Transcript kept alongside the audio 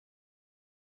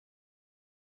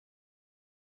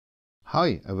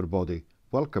Hi everybody,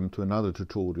 welcome to another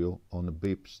tutorial on the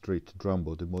BeepStreet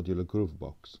Drambo, the modular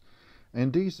groovebox.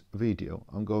 In this video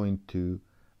I'm going to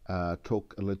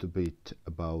talk a little bit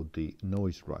about the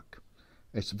noise rack.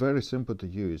 It's very simple to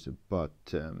use, but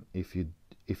if you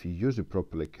use it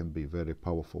properly, it can be very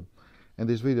powerful. In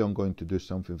this video I'm going to do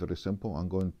something very simple. I'm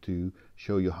going to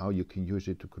show you how you can use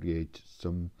it to create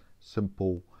some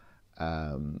simple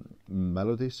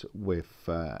melodies with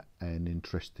an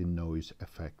interesting noise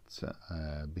effects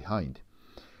behind.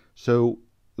 So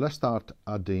let's start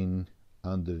adding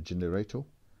under generator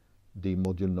the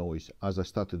module noise. As I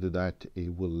start to do that,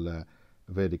 it will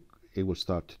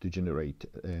start to generate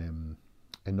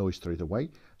a noise straight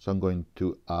away. So I'm going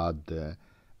to add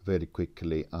very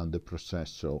quickly under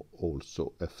processor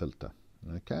also a filter.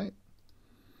 Okay.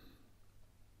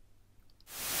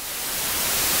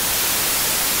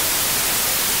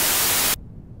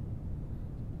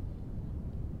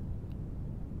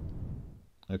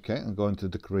 Okay, I'm going to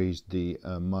decrease the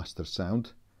master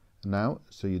sound now,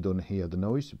 so you don't hear the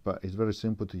noise, but it's very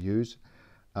simple to use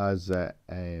as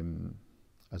an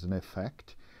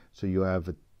effect. So you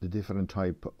have the different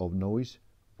type of noise,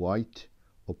 white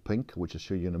or pink, which I'll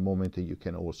show you in a moment. You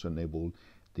can also enable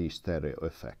the stereo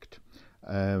effect.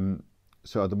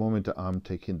 So at the moment I'm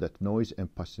taking that noise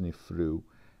and passing it through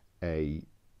a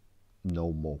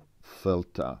normal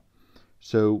filter.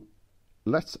 So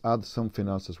let's add something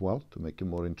else as well to make it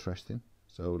more interesting.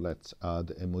 So let's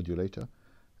add a modulator,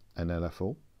 an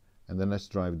LFO, and then let's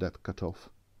drive that cutoff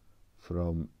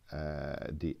from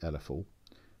the LFO.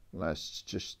 Let's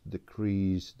just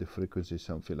decrease the frequency,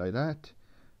 something like that.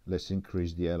 Let's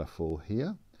increase the LFO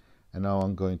here. And now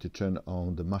I'm going to turn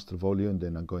on the master volume,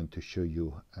 then I'm going to show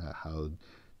you how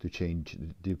to change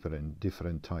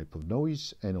different type of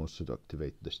noise and also to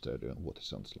activate the stereo and what it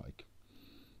sounds like.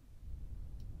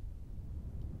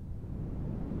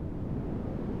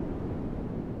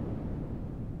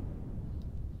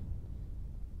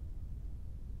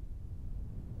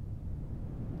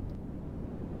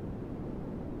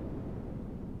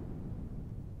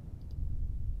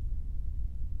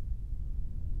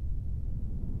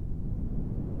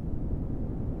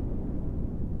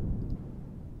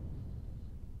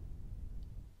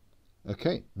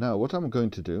 Okay, now what I'm going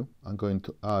to do, I'm going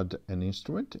to add an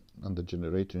instrument on the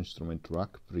generator instrument rack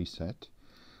preset.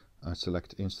 I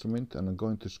select instrument and I'm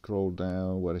going to scroll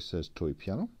down where it says toy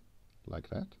piano, like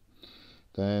that.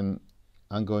 Then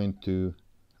I'm going to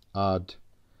add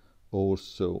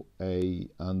also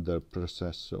under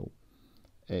processor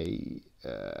a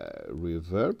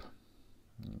reverb.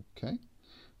 Okay,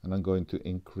 and I'm going to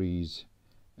increase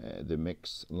the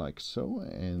mix like so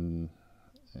and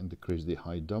decrease the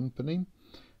high dampening.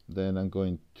 Then I'm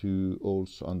going to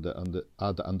also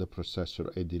add under processor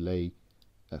a delay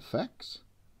effects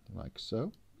like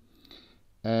so,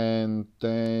 and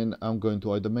then I'm going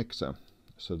to add a mixer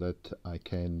so that I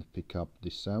can pick up the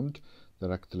sound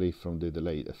directly from the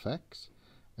delay effects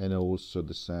and also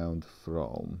the sound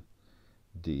from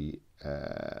the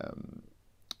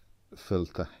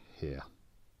filter here,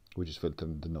 which is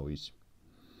filtering the noise.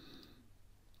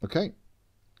 Okay,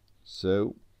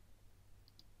 so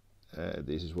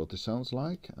this is what it sounds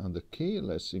like on the key.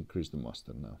 Let's increase the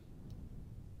master now.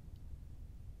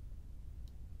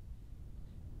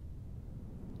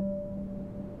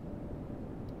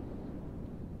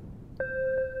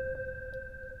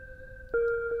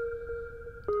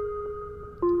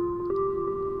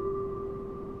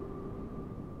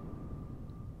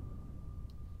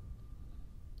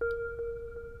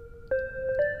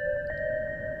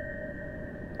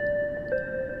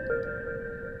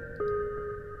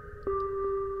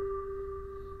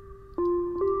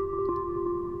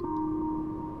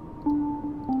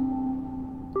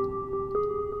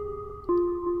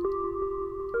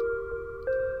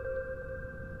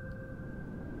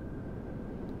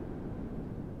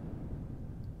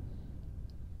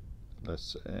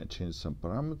 Let's change some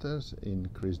parameters.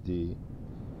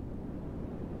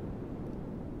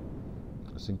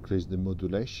 Let's increase the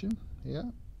modulation here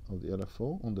of the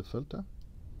LFO on the filter,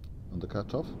 on the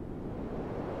cutoff.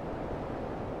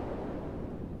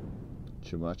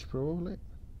 Too much probably,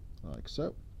 like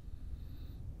so.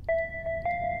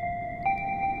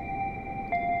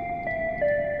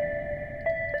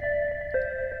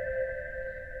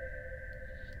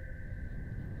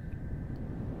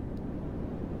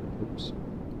 Oops.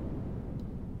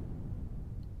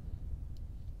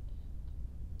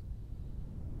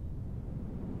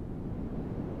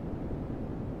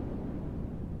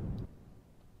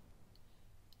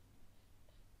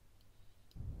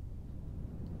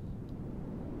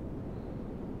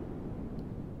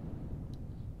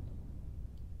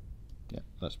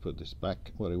 let's put this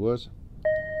back where it was.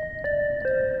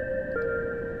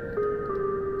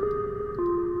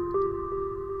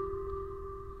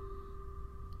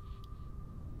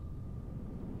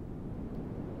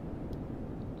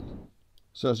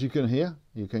 So as you can hear,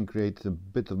 you can create a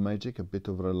bit of magic, a bit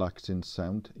of relaxing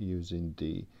sound using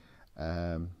the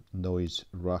noise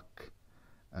rack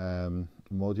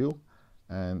module,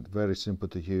 and very simple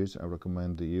to use. I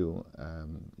recommend that you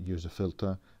use a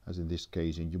filter, as in this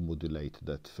case, and you modulate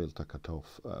that filter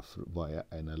cutoff via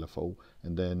an LFO,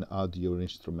 and then add your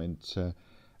instruments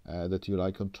that you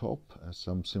like on top,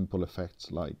 some simple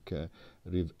effects like a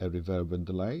reverb and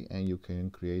delay, and you can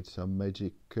create some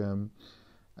magic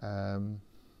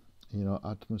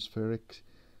atmospheric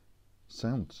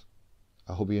sounds.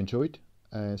 I hope you enjoyed.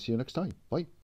 See you next time. Bye.